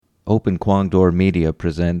Open Kwong Dor Media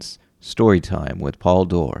presents Storytime with Paul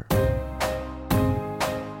Dor.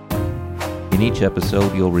 In each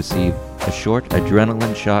episode, you'll receive a short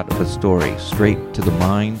adrenaline shot of a story straight to the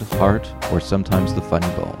mind, heart, or sometimes the funny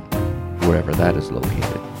bone, wherever that is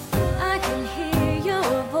located. I can hear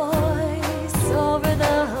your voice over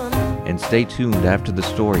the hum. And stay tuned after the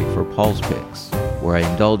story for Paul's Picks, where I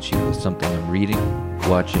indulge you with something I'm reading,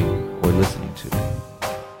 watching, or listening to.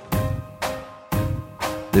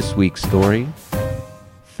 This week's story,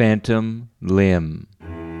 Phantom Limb.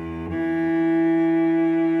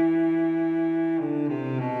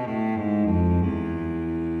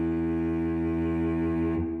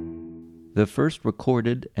 The first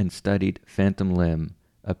recorded and studied phantom limb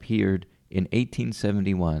appeared in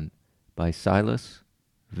 1871 by Silas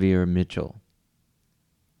Vere Mitchell.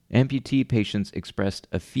 Amputee patients expressed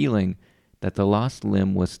a feeling that the lost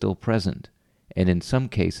limb was still present, and in some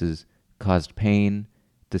cases caused pain,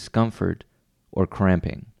 discomfort, or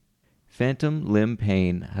cramping. Phantom limb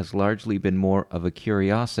pain has largely been more of a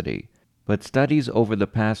curiosity, but studies over the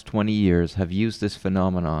past 20 years have used this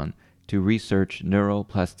phenomenon to research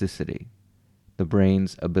neuroplasticity, the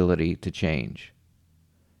brain's ability to change.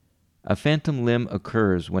 A phantom limb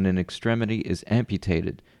occurs when an extremity is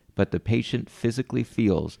amputated, but the patient physically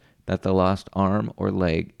feels that the lost arm or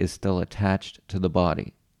leg is still attached to the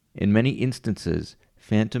body. In many instances,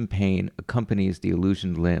 phantom pain accompanies the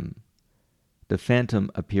illusioned limb. The phantom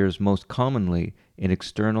appears most commonly in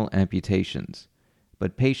external amputations,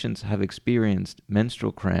 but patients have experienced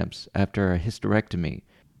menstrual cramps after a hysterectomy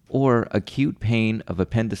or acute pain of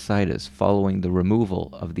appendicitis following the removal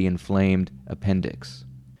of the inflamed appendix.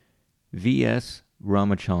 V.S.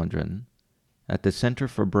 Ramachandran at the Center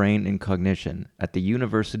for Brain and Cognition at the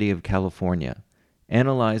University of California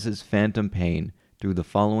analyzes phantom pain through the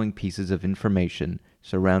following pieces of information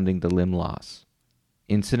surrounding the limb loss: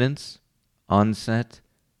 incidence, onset,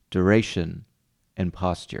 duration, and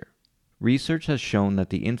posture. Research has shown that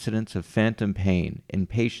the incidence of phantom pain in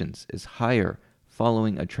patients is higher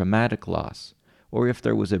following a traumatic loss, or if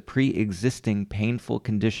there was a pre-existing painful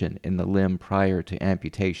condition in the limb prior to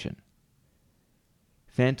amputation.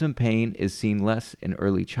 Phantom pain is seen less in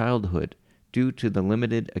early childhood due to the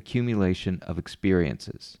limited accumulation of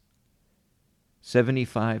experiences.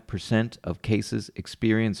 75% of cases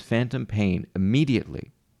experience phantom pain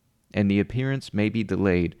immediately, and the appearance may be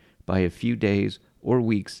delayed by a few days or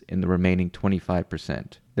weeks in the remaining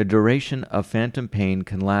 25%. The duration of phantom pain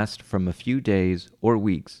can last from a few days or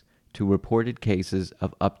weeks to reported cases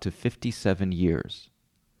of up to 57 years.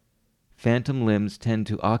 Phantom limbs tend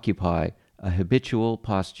to occupy a habitual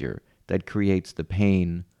posture that creates the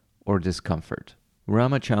pain or discomfort.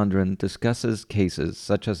 Ramachandran discusses cases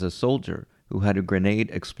such as a soldier who had a grenade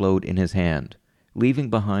explode in his hand, leaving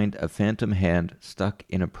behind a phantom hand stuck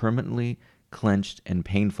in a permanently clenched and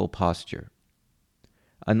painful posture.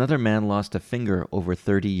 Another man lost a finger over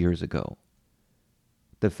 30 years ago.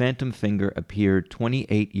 The phantom finger appeared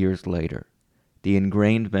 28 years later, the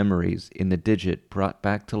ingrained memories in the digit brought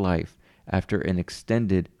back to life after an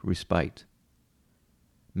extended respite.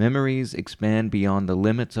 Memories expand beyond the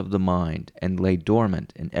limits of the mind and lay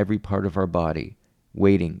dormant in every part of our body,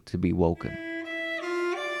 waiting to be woken.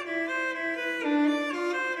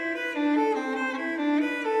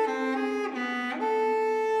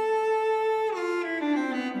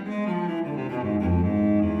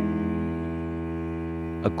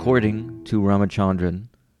 According to Ramachandran,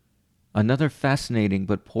 another fascinating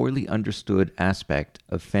but poorly understood aspect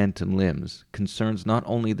of phantom limbs concerns not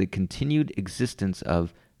only the continued existence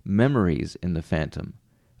of memories in the phantom,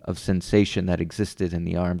 of sensation that existed in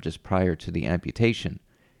the arm just prior to the amputation,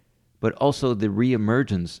 but also the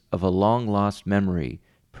reemergence of a long-lost memory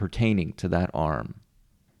pertaining to that arm.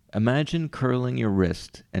 Imagine curling your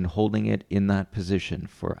wrist and holding it in that position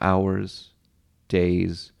for hours,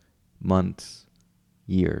 days, months,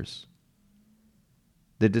 years.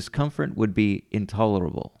 The discomfort would be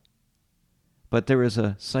intolerable. But there is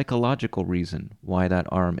a psychological reason why that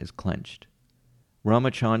arm is clenched.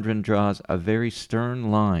 Ramachandran draws a very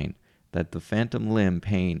stern line that the phantom limb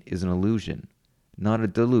pain is an illusion, not a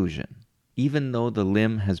delusion. Even though the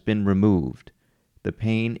limb has been removed, the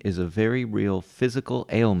pain is a very real physical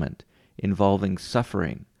ailment involving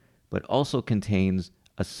suffering, but also contains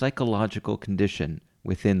a psychological condition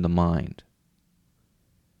within the mind.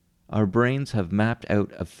 Our brains have mapped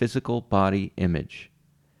out a physical body image.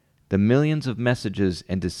 The millions of messages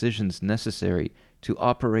and decisions necessary to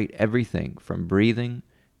operate everything from breathing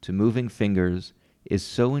to moving fingers is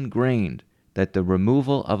so ingrained that the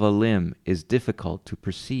removal of a limb is difficult to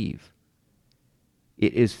perceive.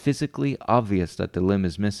 It is physically obvious that the limb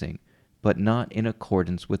is missing, but not in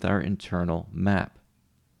accordance with our internal map.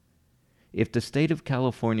 If the state of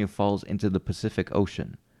California falls into the Pacific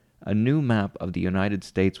Ocean, a new map of the United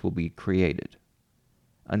States will be created.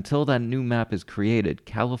 Until that new map is created,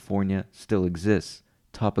 California still exists,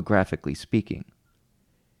 topographically speaking.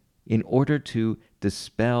 In order to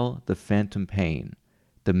dispel the phantom pain,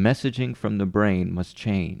 the messaging from the brain must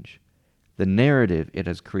change. The narrative it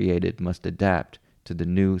has created must adapt to the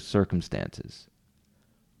new circumstances.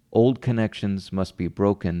 Old connections must be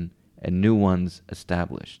broken and new ones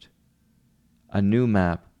established. A new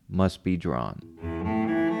map must be drawn.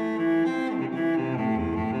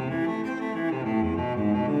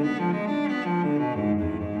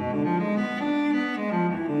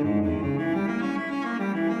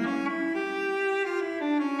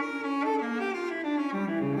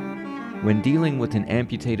 When dealing with an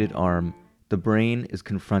amputated arm, the brain is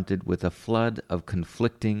confronted with a flood of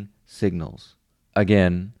conflicting signals.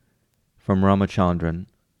 Again, from Ramachandran,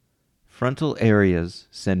 frontal areas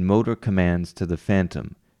send motor commands to the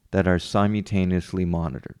phantom that are simultaneously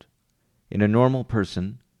monitored. In a normal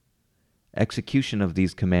person, execution of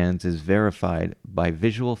these commands is verified by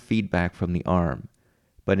visual feedback from the arm,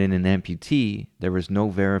 but in an amputee, there is no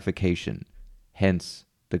verification, hence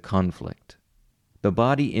the conflict. The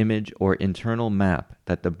body image or internal map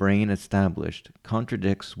that the brain established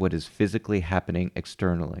contradicts what is physically happening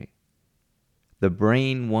externally. The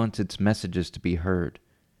brain wants its messages to be heard,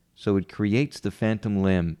 so it creates the phantom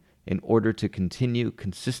limb in order to continue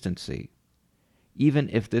consistency, even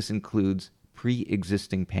if this includes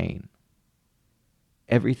pre-existing pain.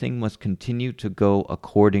 Everything must continue to go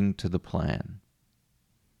according to the plan.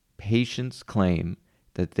 Patients claim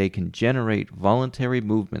that they can generate voluntary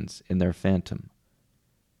movements in their phantom.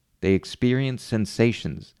 They experience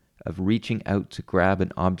sensations of reaching out to grab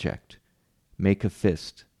an object, make a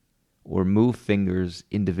fist, or move fingers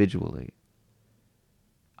individually.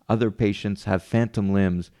 Other patients have phantom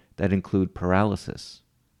limbs that include paralysis.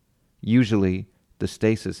 Usually, the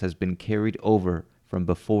stasis has been carried over from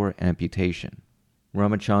before amputation.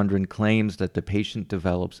 Ramachandran claims that the patient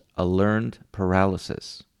develops a learned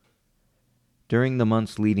paralysis. During the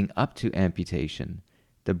months leading up to amputation,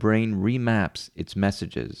 the brain remaps its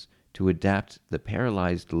messages to adapt the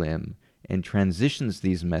paralyzed limb and transitions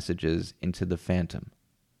these messages into the phantom.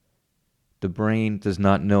 The brain does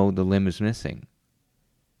not know the limb is missing.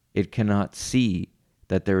 It cannot see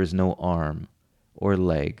that there is no arm or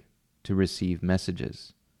leg to receive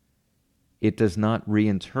messages. It does not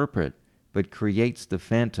reinterpret, but creates the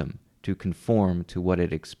phantom to conform to what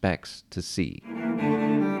it expects to see.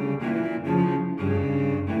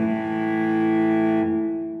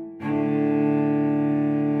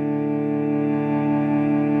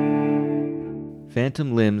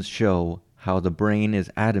 Phantom limbs show how the brain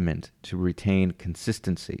is adamant to retain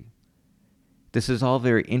consistency. This is all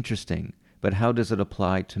very interesting, but how does it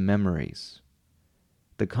apply to memories?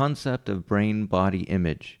 The concept of brain-body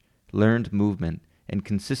image, learned movement, and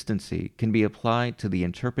consistency can be applied to the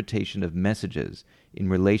interpretation of messages in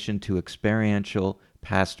relation to experiential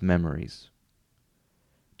past memories.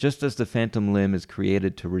 Just as the phantom limb is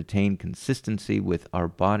created to retain consistency with our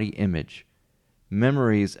body image,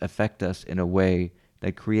 memories affect us in a way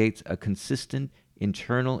that creates a consistent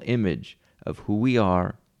internal image of who we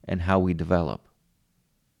are and how we develop.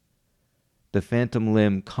 The phantom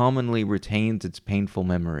limb commonly retains its painful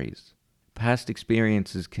memories. Past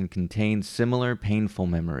experiences can contain similar painful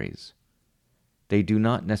memories. They do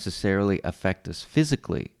not necessarily affect us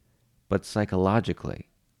physically, but psychologically.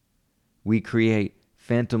 We create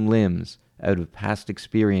phantom limbs out of past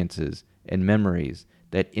experiences and memories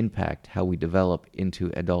that impact how we develop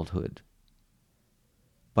into adulthood.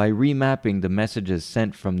 By remapping the messages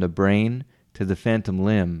sent from the brain to the phantom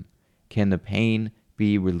limb, can the pain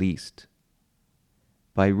be released?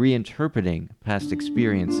 By reinterpreting past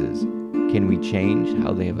experiences, can we change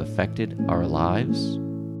how they have affected our lives?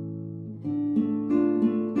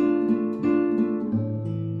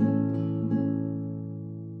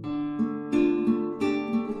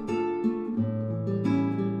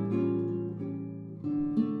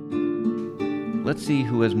 Let's see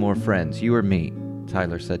who has more friends, you or me,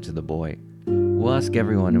 Tyler said to the boy. We'll ask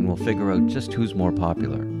everyone and we'll figure out just who's more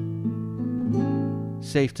popular.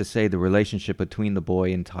 Safe to say the relationship between the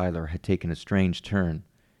boy and Tyler had taken a strange turn.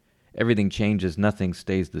 Everything changes, nothing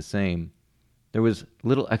stays the same. There was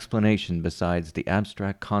little explanation besides the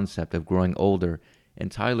abstract concept of growing older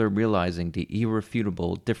and Tyler realizing the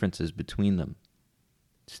irrefutable differences between them.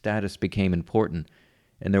 Status became important,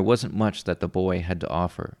 and there wasn't much that the boy had to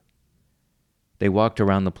offer. They walked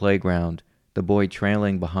around the playground, the boy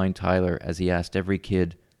trailing behind Tyler as he asked every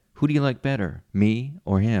kid, "Who do you like better, me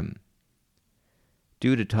or him?"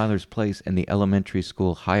 Due to Tyler's place in the elementary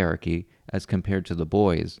school hierarchy as compared to the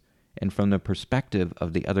boys, and from the perspective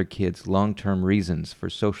of the other kids' long-term reasons for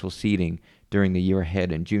social seating during the year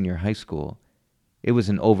ahead in junior high school, it was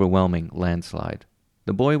an overwhelming landslide.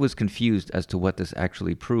 The boy was confused as to what this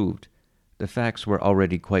actually proved. The facts were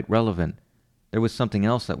already quite relevant. There was something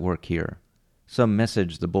else at work here, some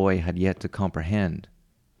message the boy had yet to comprehend.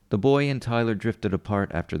 The boy and Tyler drifted apart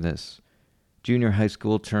after this. Junior high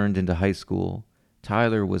school turned into high school.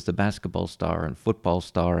 Tyler was the basketball star and football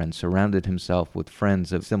star and surrounded himself with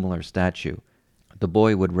friends of similar stature. The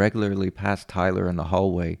boy would regularly pass Tyler in the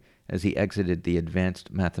hallway as he exited the advanced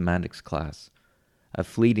mathematics class. A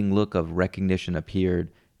fleeting look of recognition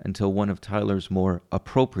appeared until one of Tyler's more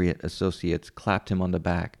appropriate associates clapped him on the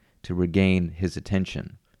back to regain his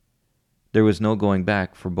attention. There was no going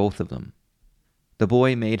back for both of them. The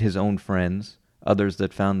boy made his own friends, others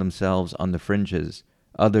that found themselves on the fringes,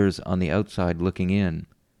 others on the outside looking in.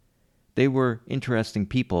 They were interesting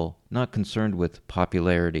people, not concerned with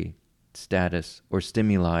popularity, status, or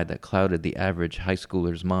stimuli that clouded the average high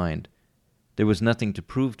schooler's mind. There was nothing to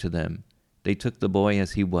prove to them. They took the boy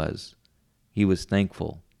as he was. He was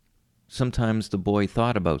thankful. Sometimes the boy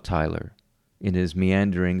thought about Tyler. In his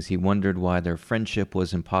meanderings, he wondered why their friendship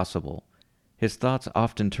was impossible. His thoughts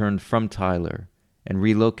often turned from Tyler and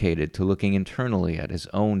relocated to looking internally at his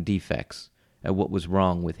own defects, at what was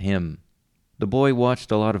wrong with him. The boy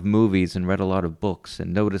watched a lot of movies and read a lot of books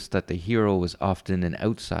and noticed that the hero was often an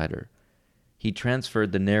outsider. He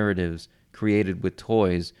transferred the narratives created with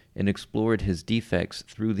toys and explored his defects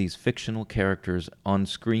through these fictional characters on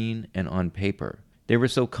screen and on paper. They were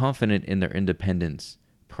so confident in their independence,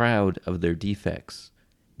 proud of their defects.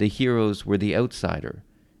 The heroes were the outsider.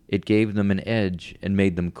 It gave them an edge and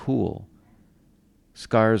made them cool.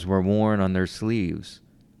 Scars were worn on their sleeves.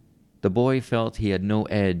 The boy felt he had no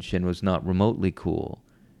edge and was not remotely cool.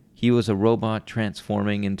 He was a robot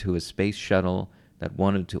transforming into a space shuttle that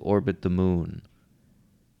wanted to orbit the moon.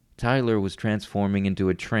 Tyler was transforming into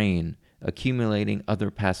a train, accumulating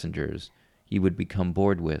other passengers he would become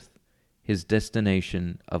bored with, his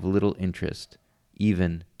destination of little interest,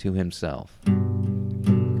 even to himself.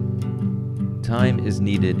 Time is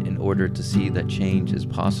needed in order to see that change is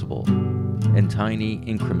possible, and tiny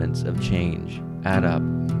increments of change add up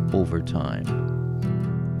over time.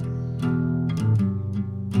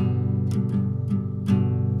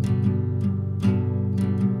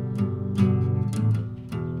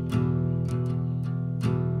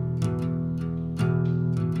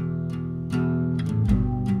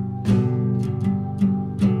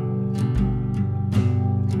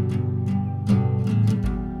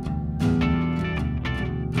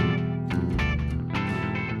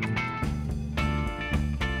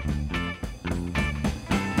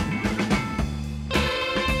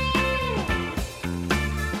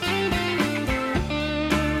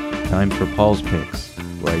 Time for Paul's Picks,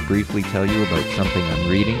 where I briefly tell you about something I'm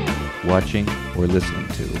reading, watching, or listening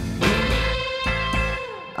to.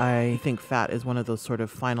 I think fat is one of those sort of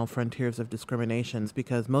final frontiers of discriminations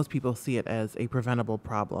because most people see it as a preventable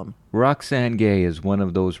problem. Roxane Gay is one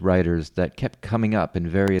of those writers that kept coming up in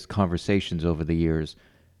various conversations over the years.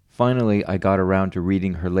 Finally, I got around to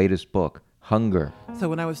reading her latest book, Hunger. So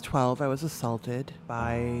when I was 12, I was assaulted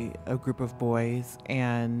by a group of boys,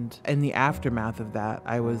 and in the aftermath of that,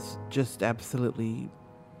 I was just absolutely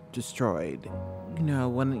destroyed. You know,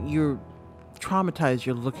 when you're traumatized,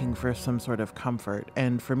 you're looking for some sort of comfort,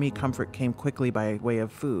 and for me, comfort came quickly by way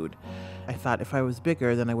of food. I thought if I was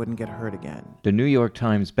bigger, then I wouldn't get hurt again. The New York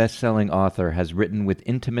Times best-selling author has written with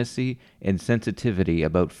intimacy and sensitivity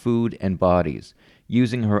about food and bodies,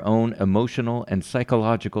 using her own emotional and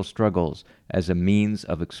psychological struggles as a means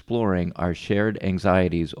of exploring our shared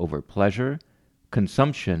anxieties over pleasure,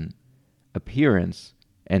 consumption, appearance,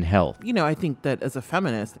 and health. You know, I think that as a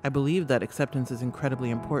feminist, I believe that acceptance is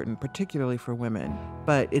incredibly important, particularly for women.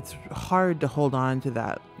 But it's hard to hold on to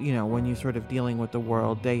that, you know, when you're sort of dealing with the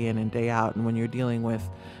world day in and day out, and when you're dealing with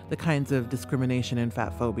the kinds of discrimination and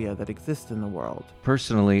fat phobia that exist in the world.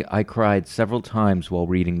 Personally, I cried several times while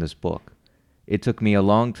reading this book. It took me a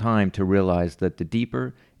long time to realize that the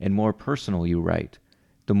deeper and more personal you write,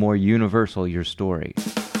 the more universal your story.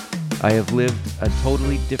 I have lived a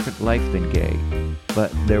totally different life than Gay, but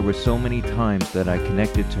there were so many times that I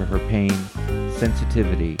connected to her pain,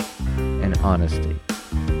 sensitivity, and honesty.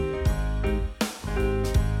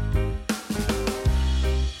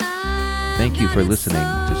 Thank you for listening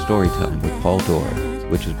to Storytime with Paul Dorr,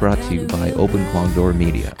 which is brought to you by Open Kwong Dorr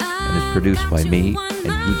Media and is produced by me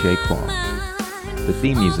and PJ Kwong. The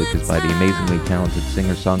theme music is by the amazingly talented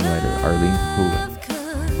singer-songwriter Arlene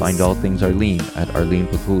Pakulin. Find all things Arlene at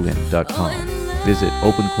arlenepakulin.com. Visit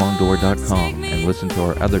openkwongdoor.com and listen to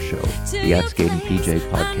our other show, the At Skating PJ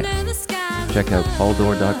podcast. Check out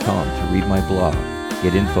pauldoor.com to read my blog,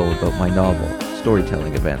 get info about my novel,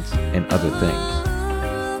 storytelling events, and other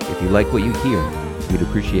things. If you like what you hear, we'd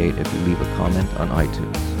appreciate if you leave a comment on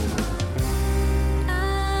iTunes.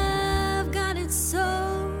 I've got it so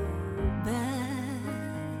bad.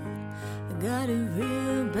 I got it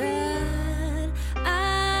real bad.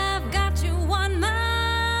 I've got you on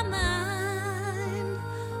my mind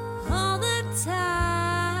all the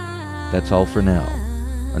time. That's all for now.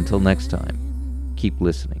 Until next time, keep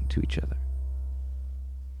listening to each other.